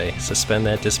going to say, suspend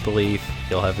that disbelief,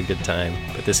 you'll have a good time,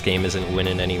 but this game isn't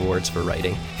winning any awards for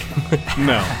writing.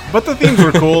 No, but the themes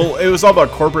were cool. It was all about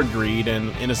corporate greed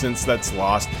and innocence that's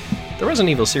lost. The Resident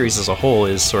Evil series as a whole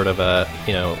is sort of a,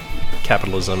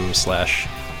 capitalism /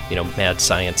 mad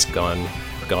science gone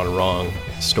wrong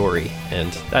story,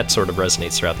 and that sort of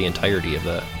resonates throughout the entirety of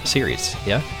the series,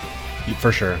 yeah?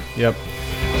 For sure, yep.